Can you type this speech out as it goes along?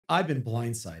I've been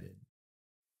blindsided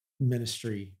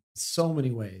ministry so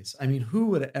many ways. I mean, who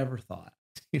would have ever thought?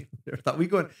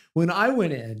 When I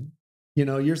went in,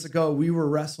 years ago, we were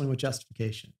wrestling with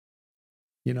justification,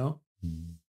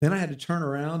 Mm-hmm. Then I had to turn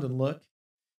around and look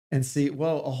and see,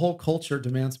 well, a whole culture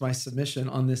demands my submission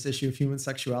on this issue of human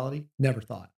sexuality. Never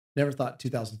thought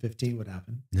 2015 would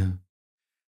happen.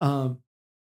 No.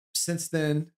 Since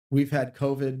then, we've had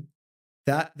COVID.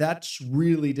 That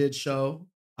really did show,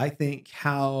 I think,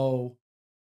 how,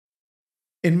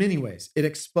 in many ways, it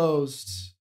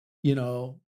exposed,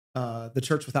 the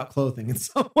church without clothing in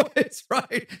some ways,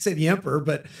 right? Say the emperor,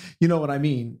 but you know what I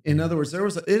mean. In other words,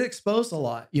 it exposed a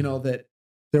lot, that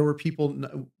there were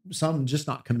people, some just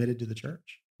not committed to the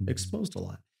church. Exposed a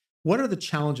lot. What are the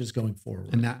challenges going forward?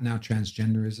 And now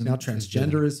transgenderism. Now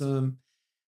transgenderism.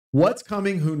 What's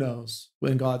coming? Who knows?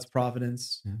 In God's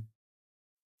providence. Yeah.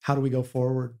 How do we go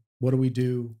forward? What do we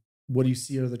do? What do you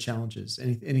see are the challenges?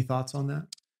 Any thoughts on that?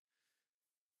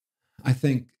 I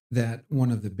think that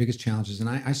one of the biggest challenges, and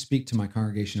I speak to my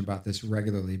congregation about this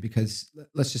regularly, because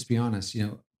let's just be honest,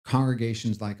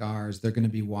 congregations like ours, they're going to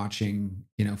be watching,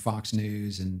 Fox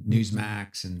News and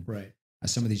Newsmax and right.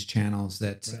 Some of these channels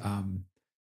that, right.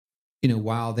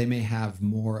 While they may have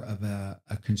more of a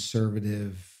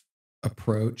conservative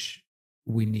approach,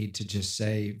 we need to just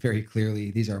say very clearly,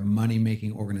 these are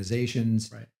money-making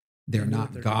organizations. Right. They're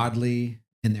not godly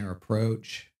in their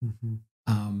approach. Mm-hmm.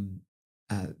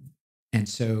 And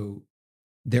so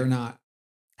they're not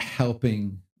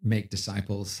helping make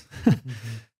disciples.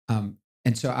 Mm-hmm.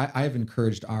 And so I've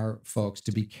encouraged our folks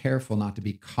to be careful not to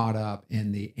be caught up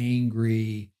in the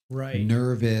angry, right.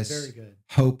 nervous, Very good.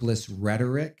 hopeless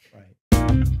rhetoric. Right.